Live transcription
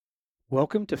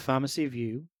Welcome to Pharmacy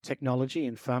View, Technology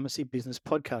and Pharmacy Business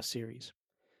podcast series,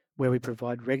 where we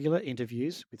provide regular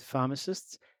interviews with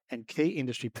pharmacists and key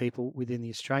industry people within the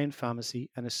Australian pharmacy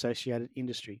and associated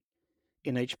industry.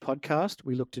 In each podcast,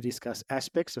 we look to discuss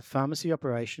aspects of pharmacy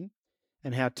operation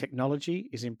and how technology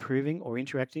is improving or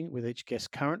interacting with each guest's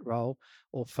current role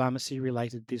or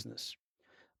pharmacy-related business.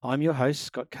 I'm your host,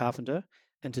 Scott Carpenter,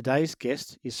 and today's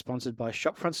guest is sponsored by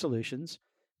Shopfront Solutions,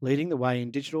 leading the way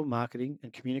in digital marketing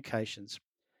and communications,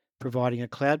 providing a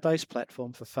cloud-based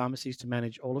platform for pharmacies to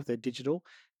manage all of their digital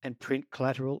and print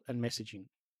collateral and messaging.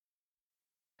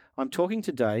 I'm talking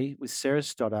today with Sarah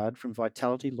Stoddard from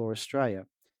Vitality Law Australia,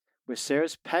 where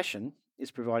Sarah's passion is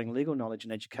providing legal knowledge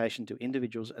and education to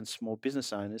individuals and small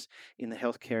business owners in the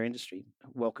healthcare industry.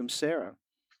 Welcome, Sarah.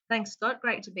 Thanks, Scott.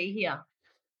 Great to be here.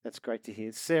 That's great to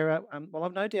hear. Sarah, well,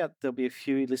 I've no doubt there'll be a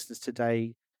few listeners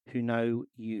today who know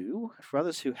you. For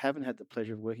others who haven't had the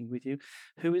pleasure of working with you,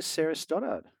 who is Sarah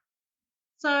Stoddard?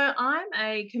 So, I'm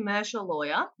a commercial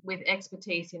lawyer with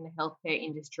expertise in the healthcare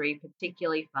industry,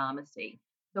 particularly pharmacy.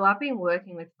 So, I've been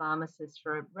working with pharmacists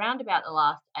for around about the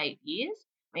last 8 years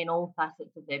in all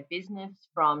facets of their business,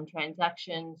 from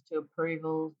transactions to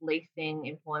approvals, leasing,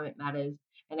 employment matters,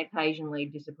 and occasionally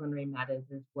disciplinary matters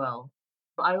as well.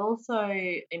 I also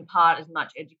impart as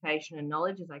much education and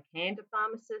knowledge as I can to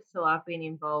pharmacists. So, I've been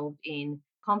involved in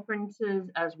conferences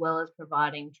as well as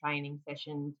providing training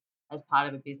sessions as part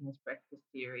of a business breakfast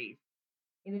series.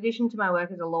 In addition to my work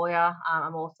as a lawyer,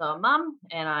 I'm also a mum,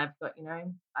 and I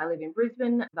live in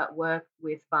Brisbane but work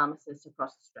with pharmacists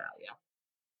across Australia.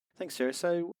 Thanks, Sarah.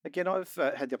 So, again, I've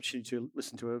had the opportunity to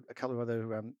listen to a couple of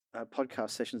other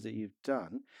podcast sessions that you've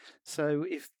done. So,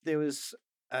 if there was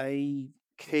a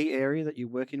key area that you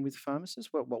work in with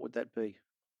pharmacists, what would that be?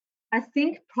 I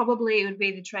think probably it would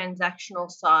be the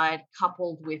transactional side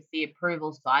coupled with the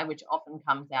approval side, which often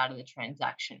comes out of the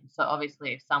transaction. So,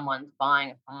 obviously, if someone's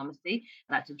buying a pharmacy,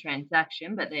 that's a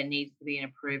transaction, but there needs to be an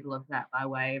approval of that by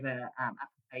way of an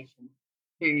application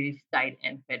to state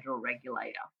and federal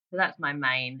regulator. So, that's my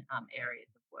main areas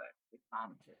of work with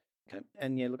pharmacists. Okay.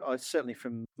 And yeah, look, I certainly,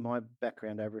 from my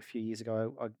background over a few years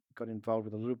ago, I got involved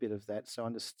with a little bit of that. So, I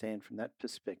understand from that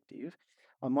perspective.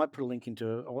 I might put a link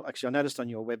into, or actually, I noticed on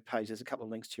your webpage there's a couple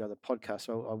of links to your other podcasts.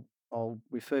 So, I'll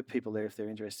refer people there if they're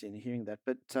interested in hearing that.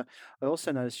 But I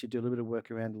also noticed you do a little bit of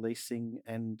work around leasing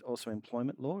and also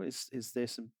employment law. Is there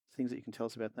some things that you can tell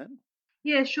us about that?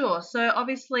 Yeah, sure. So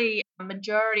obviously, a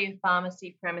majority of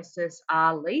pharmacy premises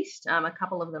are leased. A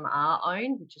couple of them are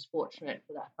owned, which is fortunate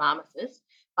for that pharmacist,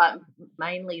 but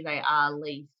mainly they are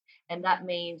leased. And that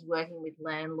means working with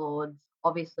landlords,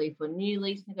 obviously, for new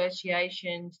lease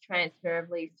negotiations, transfer of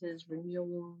leases,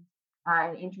 renewals.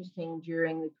 And interesting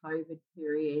during the COVID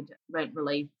period, rent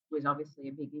relief was obviously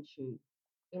a big issue.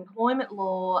 Employment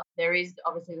law, there is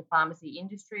obviously the Pharmacy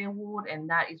Industry Award, and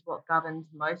that is what governs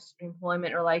most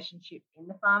employment relationships in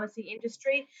the pharmacy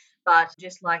industry. But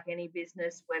just like any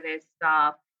business where there's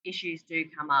staff, issues do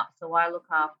come up. So I look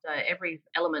after every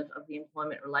element of the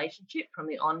employment relationship, from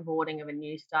the onboarding of a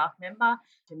new staff member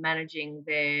to managing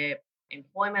their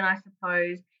employment, I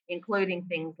suppose, including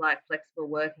things like flexible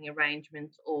working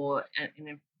arrangements or an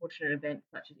unfortunate event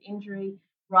such as injury,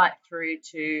 right through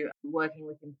to working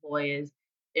with employers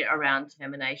around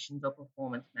terminations or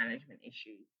performance management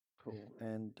issues. Cool.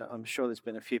 And I'm sure there's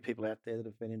been a few people out there that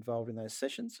have been involved in those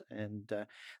sessions, and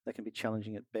they can be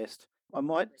challenging at best. I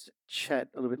might chat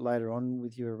a little bit later on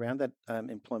with you around that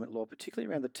employment law, particularly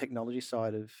around the technology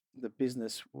side of the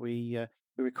business. We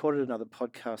recorded another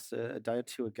podcast a day or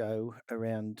two ago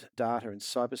around data and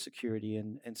cybersecurity,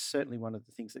 and certainly one of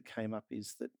the things that came up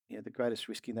is that the greatest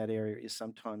risk in that area is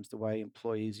sometimes the way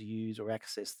employees use or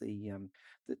access the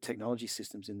technology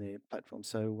systems in their platform.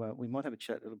 So we might have a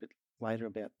chat a little bit later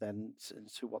about that and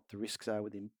to what the risks are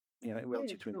within, Yeah,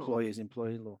 relative to sure. employers,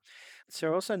 employee law. So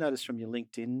I also noticed from your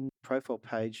LinkedIn profile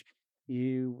page,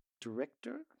 you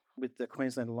director with the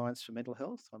Queensland Alliance for Mental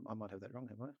Health. I might have that wrong,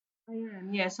 have I? I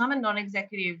am. Yes, I'm a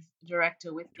non-executive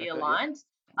director with the Director, yep, Alliance.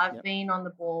 I've yep. been on the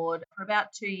board for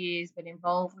about 2 years, but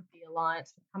involved with the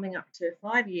Alliance for coming up to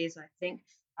 5 years, I think.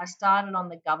 I started on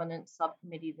the governance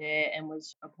subcommittee there and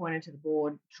was appointed to the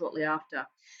board shortly after.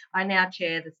 I now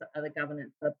chair the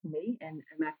governance subcommittee and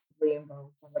am actively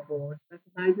involved on the board. So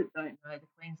for those that don't know, the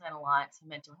Queensland Alliance for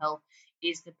Mental Health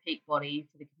is the peak body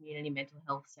for the community mental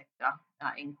health sector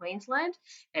in Queensland,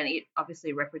 and it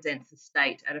obviously represents the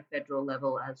state at a federal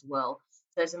level as well.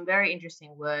 So some very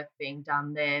interesting work being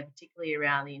done there, particularly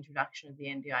around the introduction of the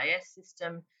NDIS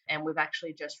system. And we've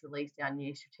actually just released our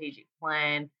new strategic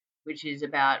plan, which is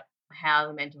about how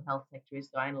the mental health sector is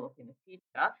going to look in the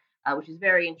future, which is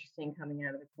very interesting coming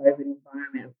out of the COVID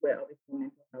environment where obviously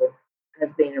mental health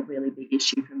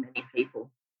issue for many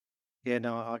people. Yeah,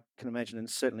 no, I can imagine, and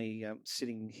certainly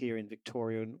sitting here in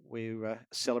Victoria, and we're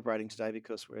celebrating today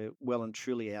because we're well and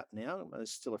truly out now.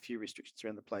 There's still a few restrictions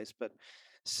around the place, but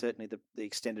certainly the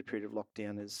extended period of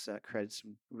lockdown has created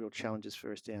some real challenges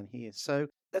for us down here. So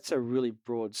that's a really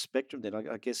broad spectrum. Then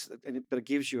I guess, but it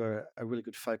gives you a really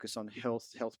good focus on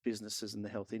health businesses and the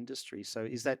health industry. So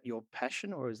is that your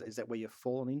passion, or is that where you've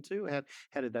fallen into?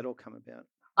 How did that all come about?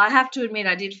 I have to admit,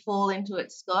 I did fall into it,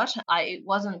 Scott. It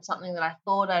wasn't something that I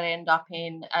thought I'd end up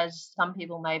in. As some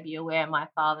people may be aware, my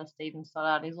father, Stephen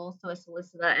Stoddart, is also a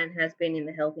solicitor and has been in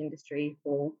the health industry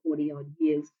for 40 odd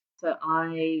years. So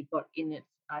I got in it,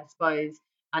 I suppose,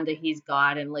 under his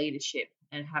guide and leadership,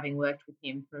 and having worked with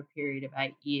him for a period of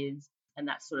 8 years. And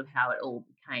that's sort of how it all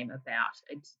became about.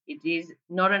 It is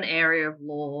not an area of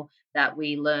law that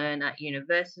we learn at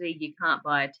university. You can't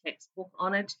buy a textbook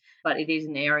on it, but it is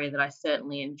an area that I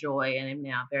certainly enjoy and am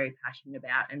now very passionate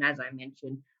about. And as I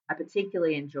mentioned, I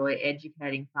particularly enjoy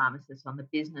educating pharmacists on the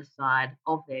business side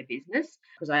of their business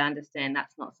because I understand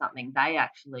that's not something they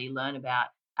actually learn about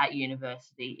at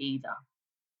university either.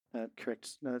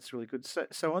 Correct. No, that's really good.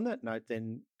 So on that note,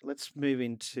 then let's move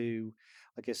into,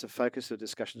 I guess, a focus of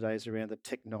discussion today is around the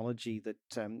technology that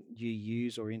you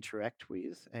use or interact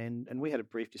with, and we had a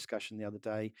brief discussion the other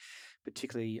day,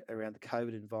 particularly around the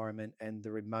COVID environment and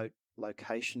the remote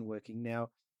location working.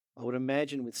 Now, I would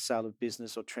imagine with sale of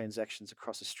business or transactions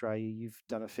across Australia, you've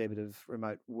done a fair bit of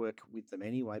remote work with them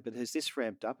anyway. But has this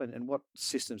ramped up, and what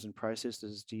systems and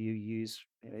processes do you use?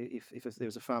 You know, if there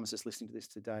was a pharmacist listening to this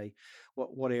today,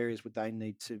 what areas would they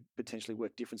need to potentially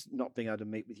work different, not being able to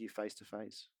meet with you face to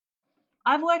face?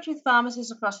 I've worked with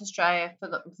pharmacists across Australia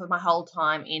for my whole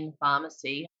time in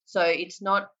pharmacy, so it's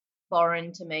not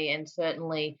foreign to me, and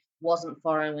certainly wasn't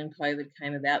foreign when COVID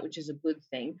came about, which is a good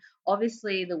thing.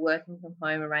 Obviously, the working from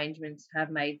home arrangements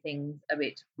have made things a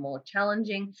bit more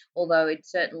challenging, although it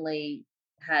certainly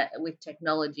with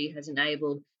technology has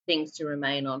enabled things to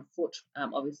remain on foot.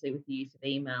 Obviously, with the use of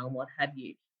email and what have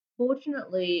you.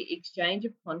 Fortunately, exchange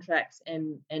of contracts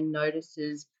and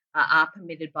notices are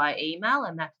permitted by email,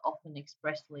 and that's often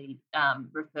expressly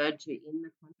referred to in the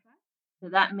contract. So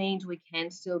that means we can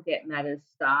still get matters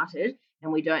started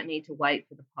and we don't need to wait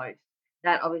for the post.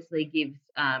 That obviously gives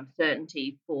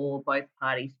certainty for both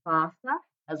parties faster,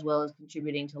 as well as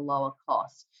contributing to lower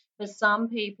costs. For some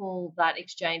people, that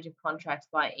exchange of contracts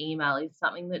by email is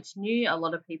something that's new. A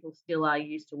lot of people still are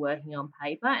used to working on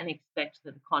paper and expect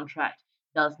that the contract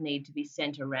does need to be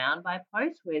sent around by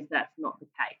post, whereas that's not the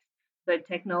case. So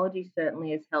technology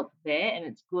certainly has helped there, and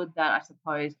it's good that I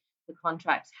suppose the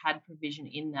contracts had provision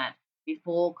in that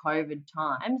before COVID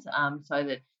times, so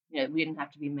that we didn't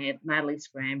have to be madly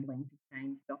scrambling to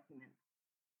change documents.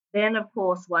 Then, of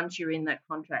course, once you're in that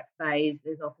contract phase,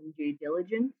 there's often due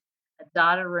diligence.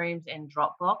 Data rooms and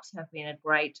Dropbox have been a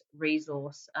great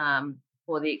resource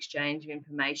for the exchange of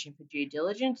information for due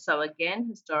diligence. So again,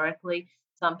 historically,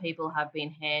 some people have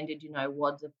been handed,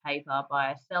 wads of paper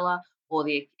by a seller, or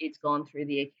it's gone through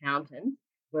the accountant.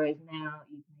 Whereas now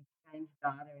you can exchange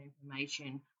data and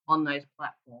information on those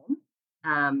platforms,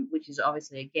 which is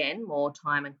obviously again more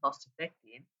time and cost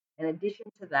effective. In addition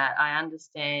to that, I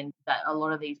understand that a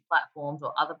lot of these platforms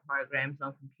or other programs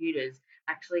on computers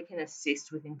actually can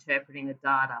assist with interpreting the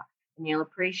data. And you'll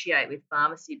appreciate with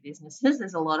pharmacy businesses,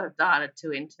 there's a lot of data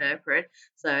to interpret.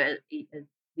 So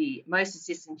the most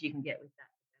assistance you can get with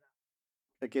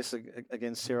that. I guess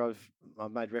again, Sarah,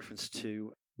 I've made reference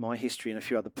to my history in a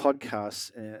few other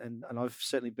podcasts, and I've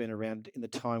certainly been around in the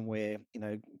time where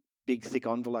big thick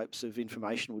envelopes of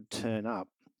information would turn up,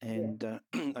 Yeah. and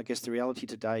I guess the reality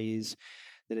today is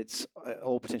that it's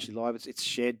all potentially live. It's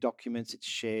shared documents, it's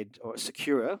shared or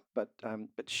secure, but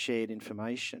shared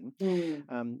information.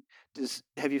 Mm.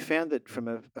 Have you found that from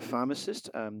a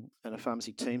pharmacist and a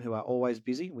pharmacy team who are always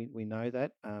busy? We know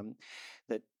that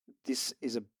that this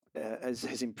is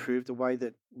has improved the way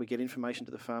that we get information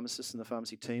to the pharmacists and the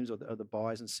pharmacy teams, or the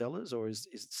buyers and sellers, or is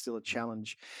it still a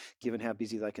challenge given how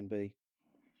busy they can be?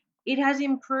 It has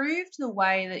improved the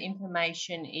way that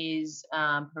information is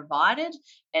provided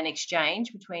and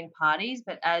exchanged between parties,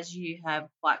 but as you have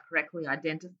quite correctly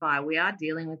identified, we are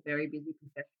dealing with very busy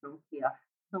professionals here.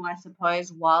 So I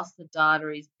suppose whilst the data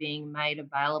is being made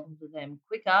available to them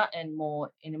quicker and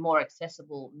more in a more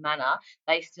accessible manner,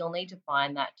 they still need to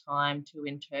find that time to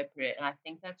interpret it. And I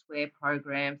think that's where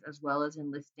programs, as well as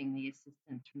enlisting the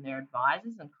assistance from their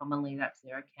advisors, and commonly that's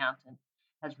their accountant,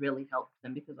 has really helped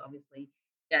them because obviously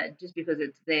just because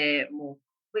it's there more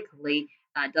quickly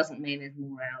doesn't mean there's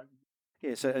more hours.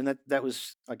 Yeah, so and that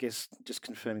was, I guess, just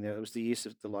confirming that it was the use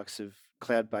of the likes of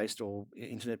cloud-based or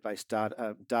internet-based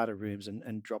data rooms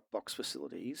and Dropbox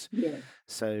facilities. Yeah.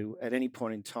 So at any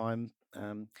point in time,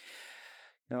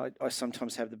 I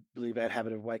sometimes have the really bad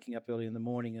habit of waking up early in the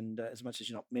morning, and as much as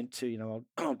you're not meant to,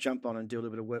 I'll jump on and do a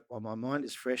little bit of work while my mind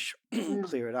is fresh, Mm.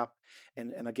 clear it up,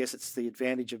 and I guess it's the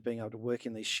advantage of being able to work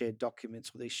in these shared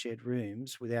documents or these shared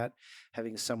rooms without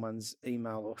having someone's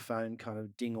email or phone kind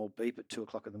of ding or beep at 2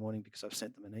 o'clock in the morning because I've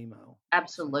sent them an email. So,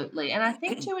 Absolutely. And I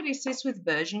think too it assists with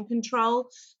version control,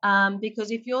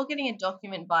 because if you're getting a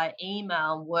document by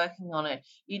email and working on it,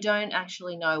 you don't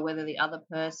actually know whether the other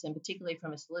person, particularly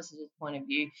from a solicitor's point of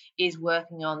view, is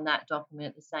working on that document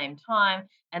at the same time.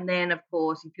 And then, of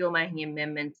course, if you're making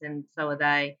amendments and so are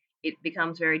they, it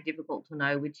becomes very difficult to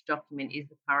know which document is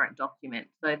the current document.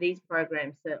 So these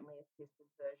programs certainly assist with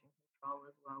version control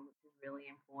as well, which is really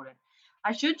important.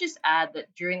 I should just add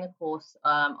that during the course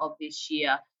of this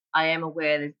year, I am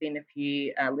aware there's been a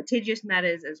few litigious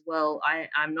matters as well.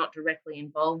 I'm not directly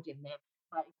involved in them,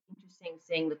 but it's interesting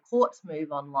seeing the courts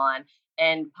move online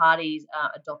and parties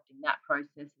adopting that process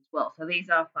as well. So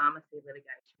these are pharmacy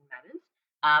litigation matters,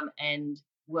 and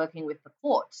working with the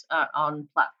courts on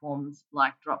platforms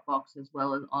like Dropbox as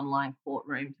well as online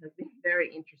courtrooms has been very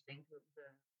interesting to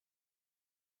observe.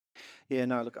 yeah,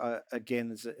 no, look,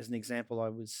 again, as an example, I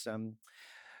was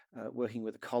working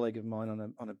with a colleague of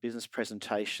mine on a business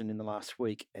presentation in the last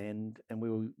week, and we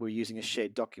were using a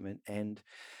shared document, and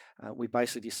we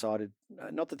basically decided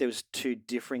not that there was two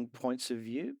differing points of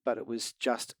view, but it was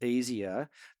just easier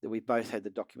that we both had the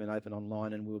document open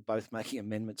online and we were both making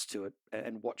amendments to it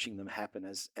and watching them happen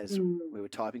as Mm. we were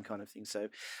typing, kind of thing. So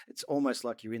it's almost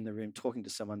like you're in the room talking to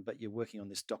someone, but you're working on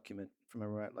this document from a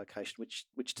remote location,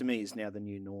 which to me is now the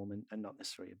new norm and not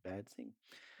necessarily a bad thing.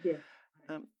 Yeah.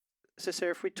 Um, so,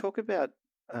 Sarah, if we talk about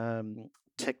um,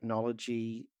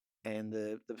 technology and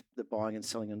the buying and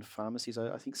selling in pharmacies,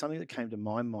 I think something that came to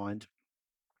my mind,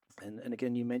 and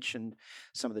again, you mentioned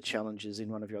some of the challenges in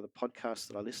one of your other podcasts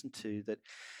that I listened to, that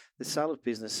the sale of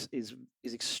business is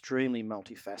extremely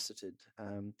multifaceted.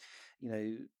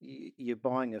 You're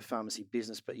buying a pharmacy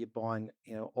business, but you're buying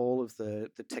all of the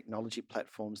technology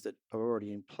platforms that are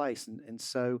already in place, and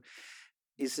so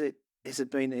is it has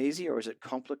it been easy or is it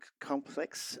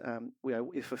complex?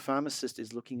 If a pharmacist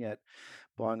is looking at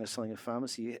buying or selling a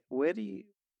pharmacy, where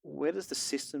does the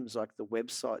systems like the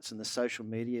websites and the social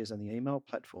medias and the email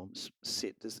platforms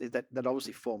sit? That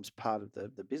obviously forms part of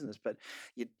the business, but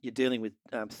you're dealing with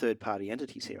third party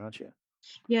entities here, aren't you?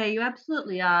 Yeah, you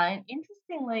absolutely are. And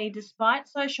interestingly, despite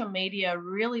social media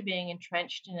really being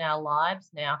entrenched in our lives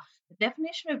now, the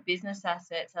definition of business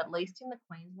assets, at least in the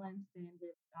Queensland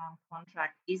Standard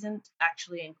contract, isn't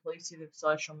actually inclusive of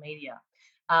social media.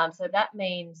 So that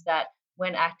means that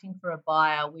when acting for a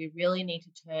buyer, we really need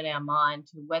to turn our mind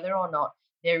to whether or not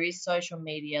there is social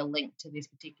media linked to this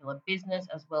particular business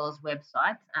as well as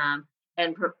websites.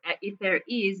 If there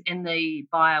is, and the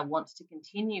buyer wants to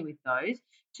continue with those,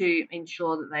 to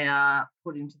ensure that they are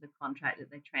put into the contract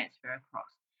that they transfer across.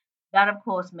 That, of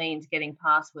course, means getting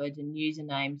passwords and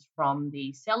usernames from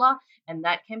the seller, and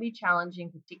that can be challenging,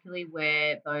 particularly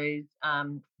where those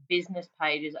business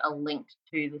pages are linked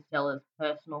to the seller's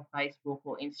personal Facebook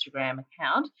or Instagram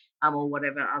account, or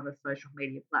whatever other social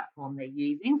media platform they're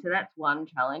using. So that's one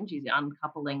challenge, is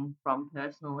uncoupling from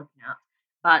personal accounts.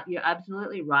 But you're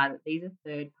absolutely right that these are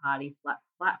third-party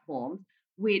platforms,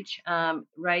 which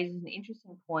raises an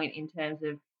interesting point in terms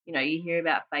of, you hear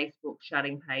about Facebook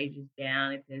shutting pages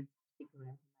down if there's particular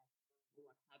information or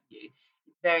what have you.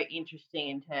 It's very interesting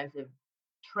in terms of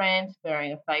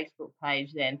transferring a Facebook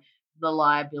page, then the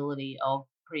liability of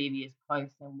previous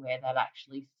posts and where that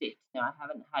actually sits. Now, I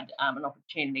haven't had an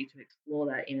opportunity to explore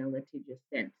that in a litigious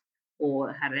sense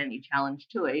or had any challenge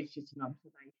to it. It's just an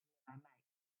observation that I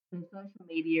make. So social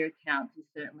media accounts is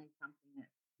certainly something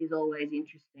that is always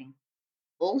interesting.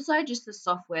 Also, just the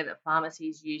software that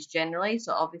pharmacies use generally.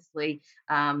 So obviously,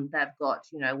 they've got,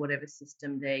 whatever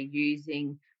system they're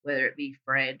using, whether it be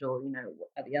Fred or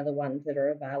the other ones that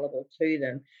are available to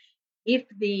them. If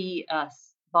the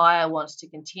buyer wants to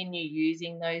continue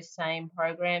using those same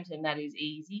programs, and that is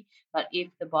easy, but if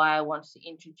the buyer wants to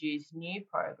introduce new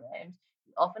programs,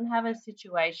 you often have a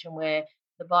situation where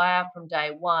the buyer from day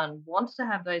one wants to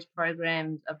have those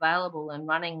programs available and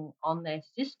running on their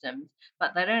systems,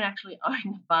 but they don't actually own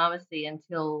the pharmacy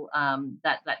until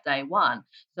that day one.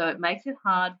 So it makes it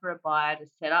hard for a buyer to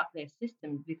set up their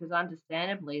systems because,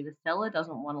 understandably, the seller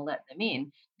doesn't want to let them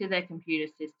in to their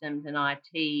computer systems and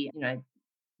IT,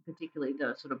 particularly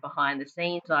the sort of behind the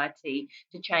scenes IT,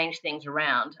 to change things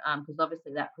around, because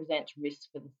obviously that presents risks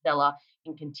for the seller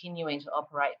in continuing to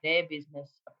operate their business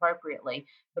appropriately,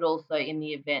 but also in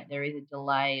the event there is a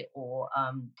delay or,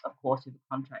 of course, if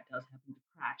a contract does happen to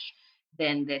crash,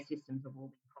 then their systems have all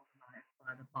been compromised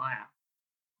by the buyer.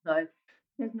 So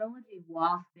technology,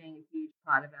 whilst being a huge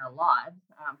part of our lives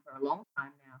for a long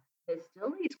time now, there's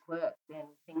still these quirks and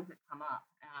things that come up.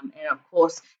 And of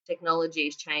course, technology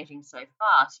is changing so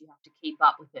fast, you have to keep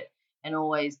up with it and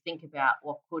always think about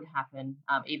what could happen,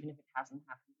 even if it hasn't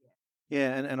happened yet.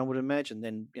 Yeah, and I would imagine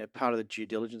then, part of the due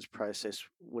diligence process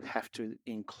would have to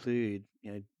include,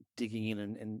 digging in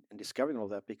and discovering all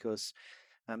that because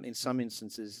in some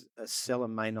instances, a seller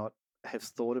may not have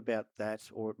thought about that,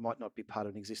 or it might not be part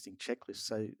of an existing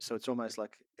checklist. So it's almost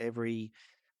like every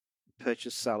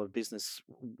purchase, sale of business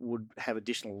would have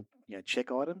additional,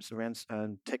 check items around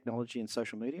technology and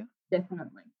social media.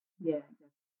 Definitely. Yeah.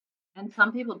 And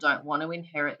some people don't want to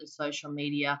inherit the social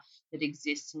media that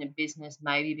exists in a business,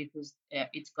 maybe because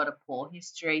it's got a poor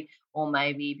history, or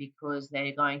maybe because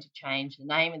they're going to change the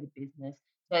name of the business.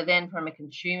 So then, from a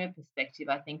consumer perspective,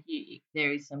 I think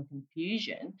there is some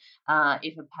confusion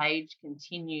if a page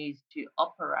continues to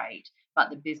operate, but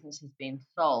the business has been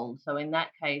sold. So in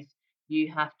that case, you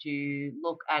have to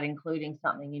look at including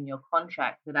something in your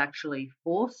contract that actually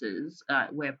forces,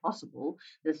 where possible,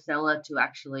 the seller to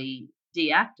actually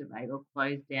deactivate or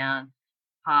close down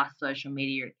past social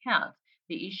media accounts.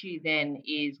 The issue then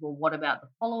is, well, what about the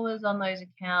followers on those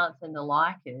accounts and the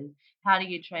likers? How do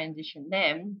you transition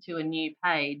them to a new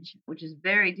page, which is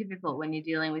very difficult when you're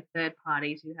dealing with third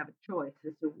parties who have a choice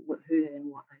as to who and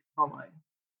what they follow.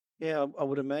 Yeah, I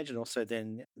would imagine also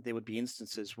then there would be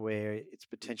instances where it's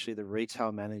potentially the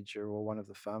retail manager or one of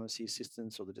the pharmacy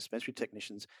assistants or the dispensary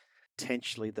technicians,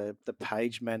 potentially the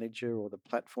page manager or the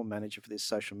platform manager for this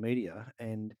social media.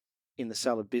 And in the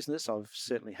sale of business, I've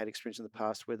certainly had experience in the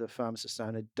past where the pharmacist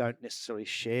owner don't necessarily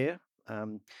share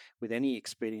with any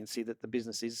expediency that the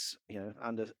business is,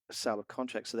 under a sale of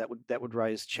contract. So that would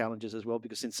raise challenges as well,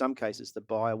 because in some cases the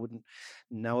buyer wouldn't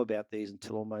know about these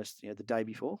until almost, the day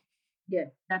before. Yeah,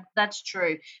 that's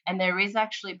true. And there is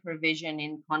actually provision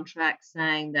in contracts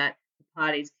saying that the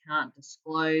parties can't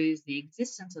disclose the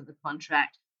existence of the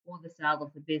contract or the sale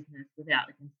of the business without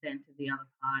the consent of the other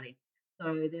party.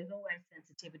 So there's always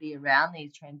sensitivity around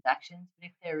these transactions, but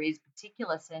if there is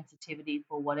particular sensitivity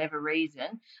for whatever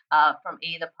reason from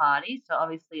either party, so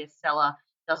obviously a seller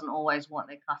doesn't always want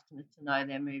their customers to know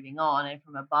they're moving on, and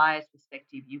from a buyer's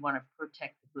perspective, you want to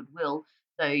protect the goodwill,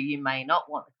 so you may not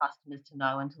want the customers to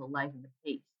know until late in the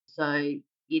piece. So it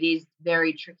is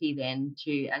very tricky then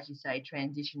to, as you say,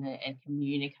 transition and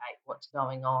communicate what's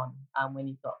going on when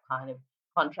you've got kind of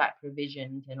contract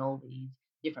provisions and all these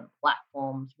different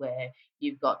platforms where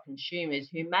you've got consumers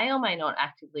who may or may not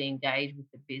actively engage with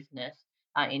the business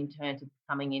in terms of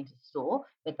coming into store,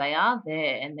 but they are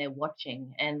there and they're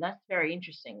watching. And that's very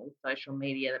interesting with social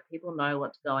media, that people know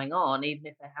what's going on, even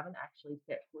if they haven't actually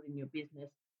set foot in your business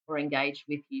or engaged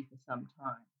with you for some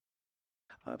time.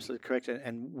 Absolutely correct,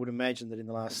 and would imagine that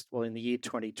in the year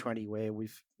 2020, where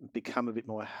we've become a bit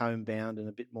more homebound and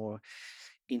a bit more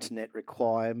internet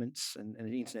requirements and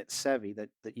internet savvy,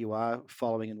 that you are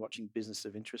following and watching business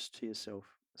of interest to yourself.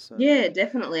 So, Yeah,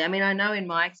 definitely. I mean, I know in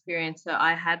my experience that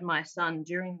I had my son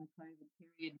during the COVID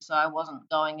period, so I wasn't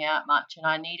going out much, and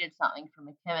I needed something from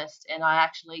a chemist, and I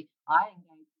engaged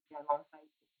with them on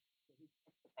Facebook to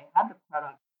check that they had the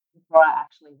product before I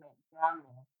actually went down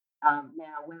there.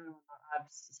 Now, whether or not I've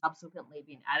subsequently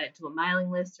been added to a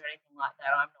mailing list or anything like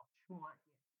that, I'm not sure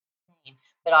yet.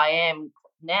 But I am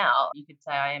now, you could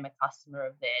say I am a customer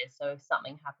of theirs. So if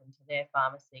something happened to their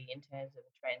pharmacy in terms of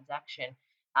a transaction,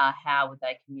 how would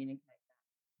they communicate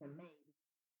that to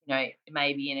me?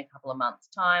 Maybe in a couple of months'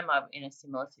 time, I'm in a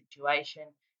similar situation,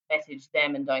 message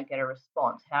them and don't get a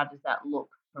response. How does that look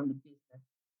from the business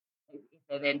if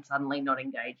they're then suddenly not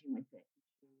engaging with it?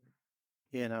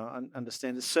 yeah, no, I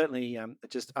understand. It certainly it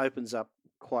just opens up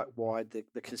quite wide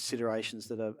the considerations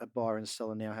that a buyer and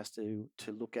seller now has to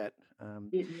look at.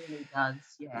 It really does,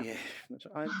 yeah.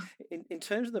 Yeah, in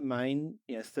terms of the main,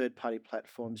 third party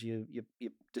platforms, your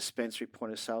dispensary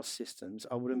point of sale systems,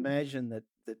 I would Mm. imagine that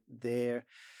they're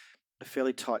a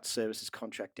fairly tight services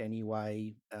contract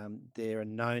anyway. They're a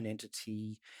known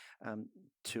entity um,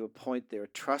 to a point. They're a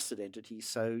trusted entity.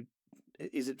 So,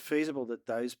 is it feasible that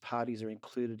those parties are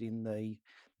included in the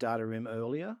data room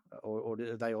earlier, or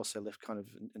are they also left kind of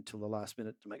until the last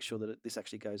minute to make sure that this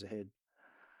actually goes ahead?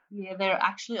 Yeah, they're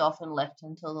actually often left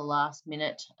until the last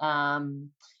minute.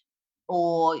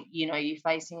 or you're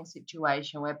facing a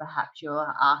situation where perhaps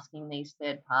you're asking these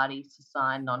third parties to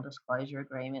sign non-disclosure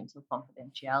agreements or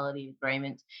confidentiality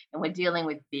agreements, and we're dealing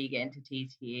with big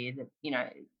entities here that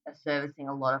are servicing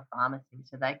a lot of pharmacies,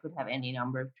 so they could have any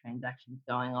number of transactions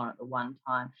going on at the one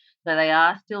time, so they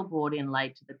are still brought in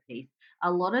late to the piece.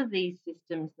 A lot of these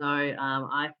systems, though,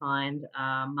 I find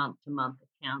are month to month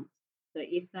accounts, so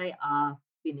if they are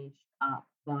finished up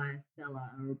by a seller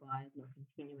or a buyer's not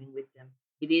continuing with them,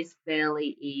 it is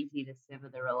fairly easy to sever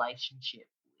the relationship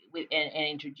and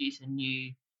introduce a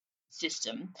new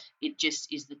system. It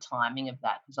just is the timing of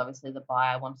that, because obviously the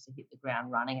buyer wants to hit the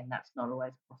ground running, and that's not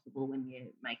always possible when you're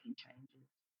making changes.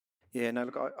 Yeah, no,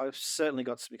 look, I've certainly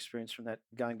got some experience from that,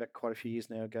 going back quite a few years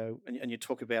now ago. And you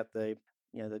talk about the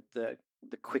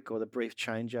quick or the brief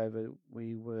changeover.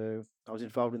 I was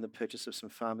involved in the purchase of some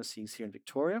pharmacies here in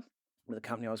Victoria with a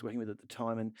company I was working with at the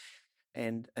time,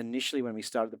 and initially when we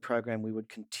started the program, we would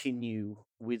continue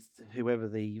with whoever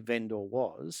the vendor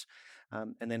was,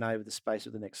 and then over the space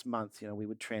of the next month, we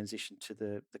would transition to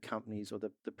the companies or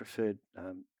the preferred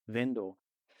vendor.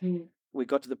 Mm. We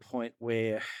got to the point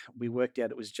where we worked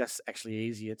out it was just actually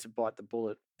easier to bite the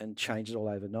bullet and change it all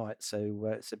overnight.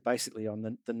 So basically,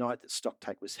 on the night that stock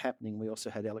take was happening, we also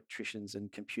had electricians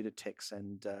and computer techs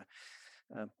and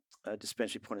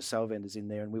dispensary point of sale vendors in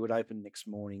there, and we would open next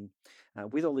morning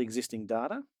with all the existing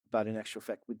data, but in actual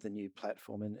fact with the new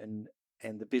platform,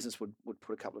 and the business would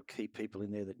put a couple of key people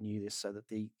in there that knew this, so that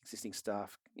the existing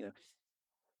staff,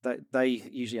 they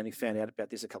usually only found out about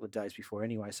this a couple of days before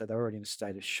anyway, so they were already in a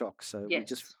state of shock. So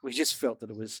Yes. we just felt that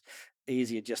it was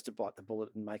easier just to bite the bullet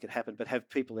and make it happen, but have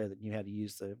people there that knew how to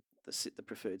use the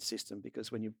preferred system,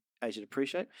 because when you, as you'd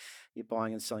appreciate, you're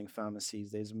buying and selling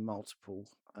pharmacies, there's multiple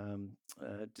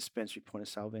dispensary point of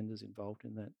sale vendors involved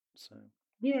in that. So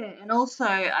Yeah, and also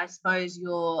I suppose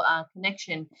your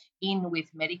connection in with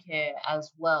Medicare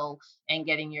as well, and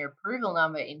getting your approval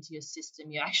number into your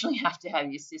system. You actually have to have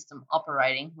your system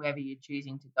operating, whoever you're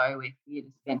choosing to go with for your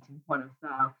dispensing point of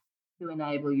sale, to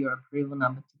enable your approval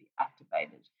number to be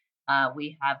activated.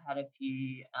 We have had a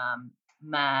few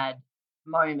mad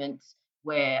moments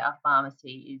where a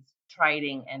pharmacy is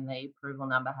trading and the approval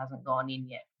number hasn't gone in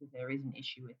yet because there is an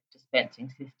issue with the dispensing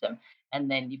system, and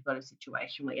then you've got a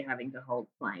situation where you're having to hold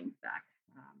claims back.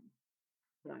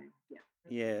 So yeah.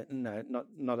 yeah, no,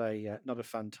 not a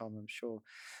fun time, I'm sure.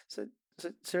 So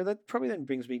Sarah, that probably then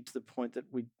brings me to the point that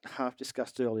we half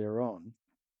discussed earlier on.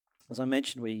 As I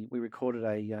mentioned, we recorded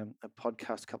a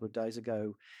podcast a couple of days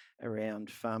ago around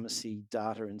pharmacy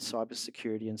data and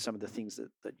cybersecurity and some of the things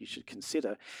that you should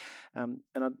consider. And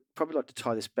I'd probably like to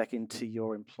tie this back into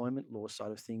your employment law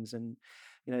side of things. And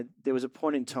there was a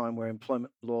point in time where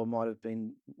employment law might have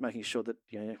been making sure that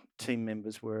team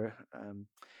members were,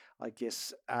 I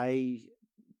guess,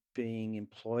 being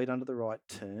employed under the right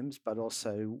terms, but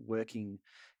also working,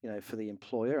 for the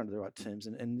employer under the right terms,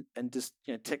 and just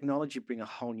technology bring a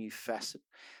whole new facet,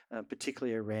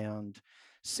 particularly around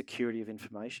security of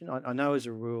information. I know as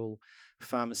a rule,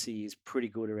 pharmacy is pretty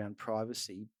good around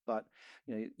privacy, but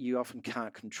you often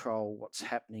can't control what's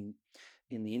happening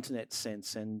in the internet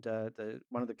sense. And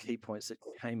one of the key points that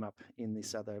came up in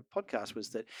this other podcast was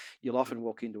that you'll often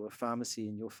walk into a pharmacy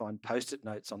and you'll find post-it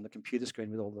notes on the computer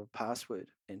screen with all the password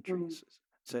Mm, entries.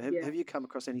 So yeah. have you come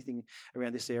across anything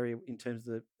around this area in terms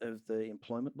of the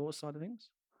employment law side of things?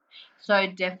 So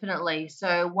definitely.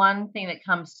 So one thing that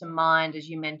comes to mind as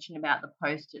you mentioned about the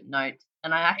post-it notes,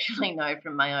 and I actually know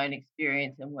from my own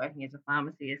experience in working as a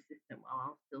pharmacy assistant while I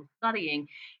was still studying,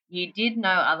 you did know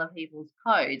other people's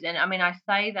codes. And I mean, I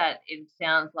say that it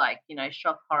sounds like,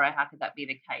 shock horror, how could that be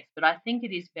the case? But I think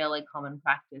it is fairly common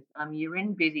practice. You're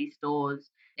in busy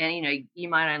stores, and you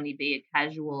might only be a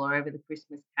casual or over the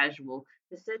Christmas casual.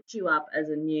 To set you up as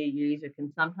a new user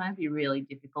can sometimes be really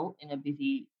difficult in a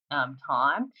busy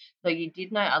time. So you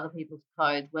did know other people's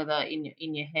codes, whether in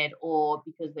your head or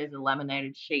because there's a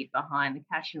laminated sheet behind the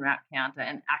cash and wrap counter.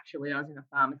 And actually, I was in a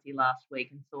pharmacy last week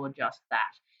and saw just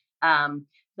that.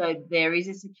 So there is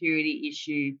a security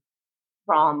issue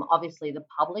from obviously the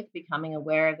public becoming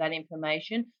aware of that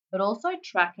information, but also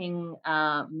tracking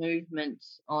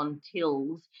movements on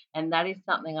tills. And that is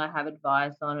something I have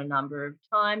advised on a number of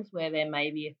times, where there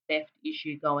may be a theft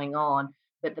issue going on,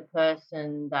 but the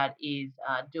person that is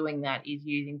doing that is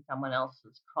using someone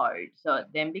else's code. So it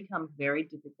then becomes very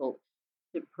difficult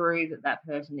to prove that that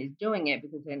person is doing it,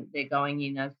 because then they're going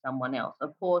in as someone else.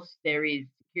 Of course, there is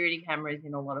security cameras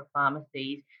in a lot of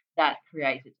pharmacies. That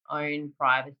creates its own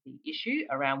privacy issue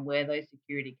around where those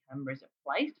security cameras are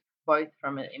placed, both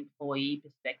from an employee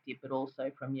perspective but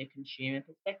also from your consumer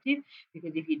perspective.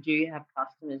 Because if you do have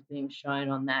customers being shown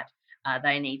on that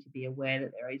they need to be aware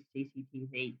that there is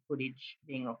CCTV footage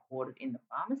being recorded in the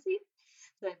pharmacy.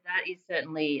 So that is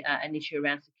certainly an issue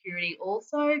around security.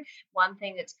 Also, one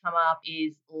thing that's come up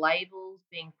is labels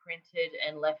being printed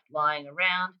and left lying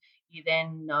around. You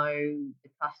then know the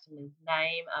customer's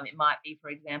name. It might be, for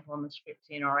example, on the script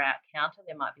in or out counter,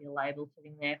 there might be a label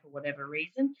sitting there for whatever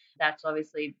reason. That's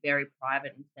obviously very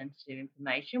private and sensitive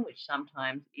information, which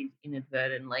sometimes is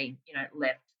inadvertently,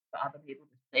 left for other people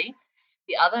to see.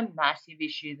 The other massive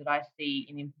issue that I see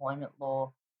in employment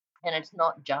law, and it's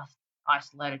not just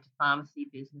isolated to pharmacy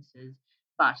businesses,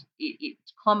 but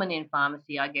it's common in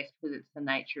pharmacy, I guess, because it's the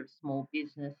nature of small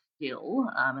business still,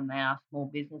 and they are small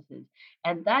businesses,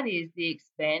 and that is the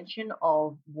expansion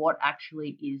of what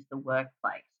actually is the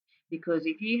workplace. Because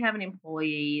if you have an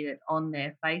employee that on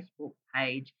their Facebook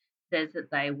page says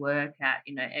that they work at,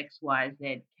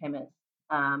 XYZ chemist,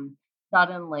 um,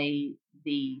 suddenly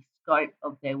the scope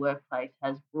of their workplace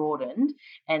has broadened.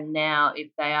 And now, if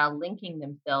they are linking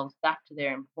themselves back to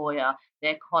their employer,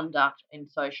 their conduct in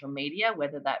social media,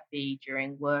 whether that be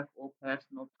during work or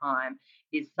personal time,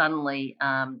 is suddenly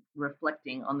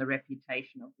reflecting on the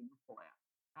reputation of the employer.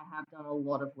 I have done a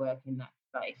lot of work in that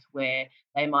space where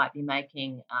they might be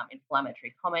making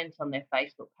inflammatory comments on their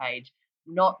Facebook page,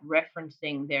 not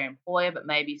referencing their employer, but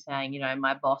maybe saying,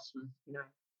 my boss was,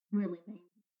 really mean,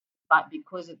 but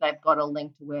because they've got a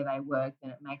link to where they work,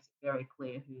 then it makes it very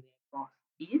clear who their boss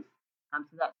is.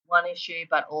 So that's one issue,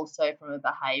 but also from a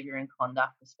behaviour and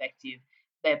conduct perspective,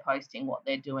 they're posting what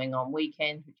they're doing on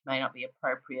weekends, which may not be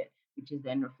appropriate, which is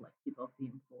then reflective of the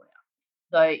employer.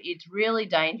 So it's really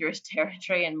dangerous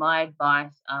territory, and my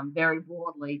advice, very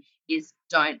broadly, is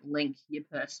don't link your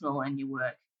personal and your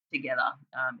work together.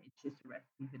 It's just a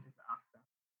recipe for disaster.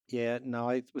 Yeah, no,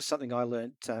 it was something I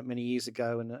learnt many years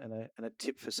ago, and a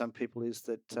tip for some people is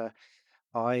that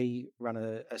I run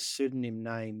a pseudonym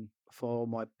name for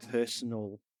my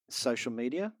personal social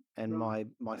media and Right.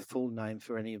 my full name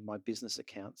for any of my business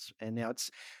accounts. And now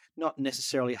it's not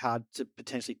necessarily hard to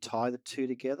potentially tie the two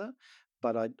together,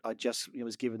 but I just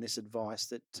was given this advice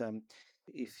that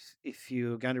if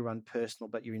you're going to run personal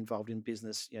but you're involved in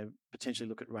business, potentially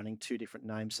look at running two different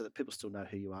names so that people still know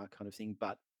who you are, kind of thing.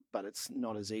 But it's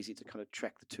not as easy to kind of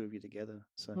track the two of you together.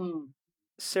 So. Hmm.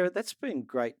 Sarah, that's been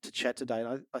great to chat today.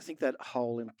 And I think that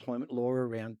whole employment law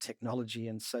around technology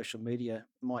and social media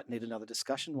might need another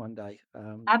discussion one day,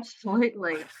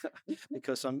 Absolutely.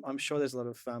 because I'm sure there's a lot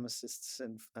of pharmacists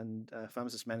and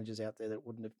pharmacist managers out there that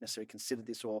wouldn't have necessarily considered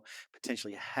this or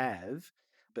potentially have,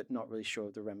 but not really sure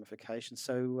of the ramifications.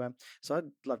 So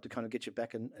I'd love to kind of get you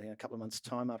back in a couple of months'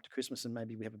 time after Christmas, and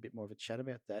maybe we have a bit more of a chat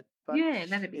about that. But Yeah,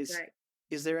 that'd be is great.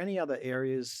 is there any other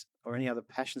areas or any other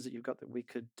passions that you've got that we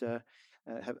could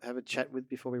have a chat with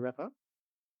before we wrap up?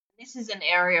 This is an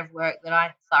area of work that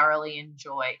I thoroughly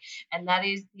enjoy, and that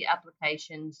is the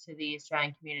applications to the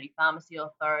Australian Community Pharmacy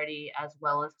Authority as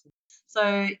well as to.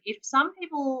 So, if some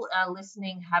people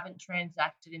listening haven't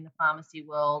transacted in the pharmacy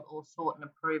world or sought an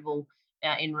approval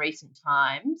in recent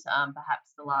times,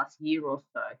 perhaps the last year or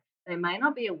so, they may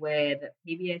not be aware that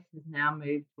PBS has now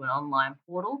moved to an online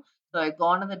portal. So,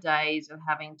 gone are the days of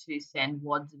having to send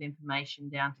wads of information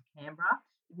down to Canberra.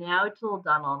 Now it's all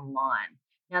done online.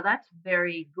 Now that's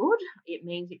very good. It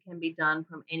means it can be done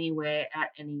from anywhere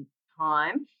at any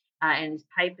time, and is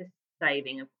paper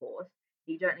saving, of course.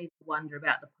 You don't need to wonder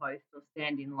about the post or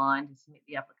stand in line to submit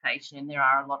the application. And there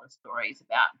are a lot of stories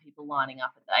about people lining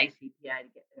up at the ACPA to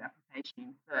get their application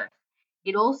in first.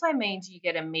 It also means you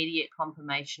get immediate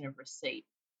confirmation of receipt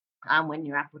when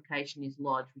your application is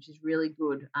lodged, which is really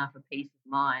good for peace of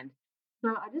mind. So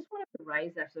I just wanted to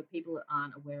raise that so people that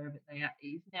aren't aware of it, it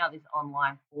is now this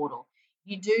online portal.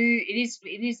 It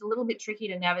is a little bit tricky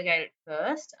to navigate at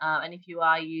first, and if you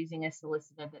are using a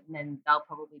solicitor, then they'll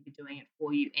probably be doing it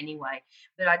for you anyway.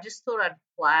 But I just thought I'd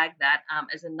flag that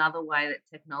as another way that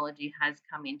technology has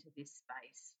come into this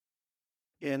space.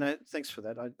 Yeah, no, thanks for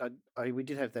that. We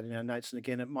did have that in our notes, and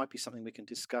again, it might be something we can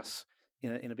discuss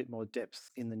in a bit more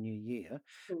depth in the new year.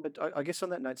 Mm. But I guess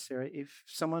on that note, Sarah, if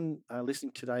someone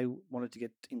listening today wanted to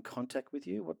get in contact with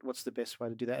you, what's the best way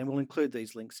to do that? And we'll include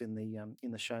these links in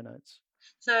the show notes.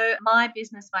 So my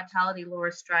business, Vitality Law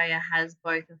Australia, has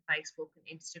both a Facebook and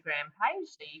Instagram page,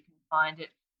 so you can find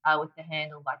it with the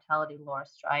handle Vitality Law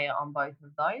Australia on both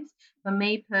of those. For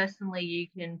me personally, you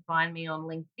can find me on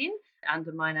LinkedIn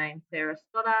under my name, Sarah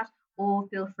Stoddart, or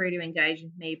feel free to engage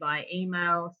with me by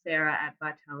email,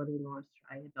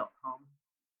 sarah@vitalitylawaustralia.com.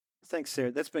 Thanks,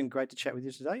 Sarah. That's been great to chat with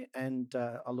you today, and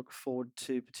I look forward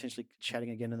to potentially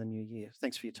chatting again in the new year.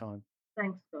 Thanks for your time.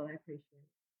 Thanks, Scott. I appreciate it.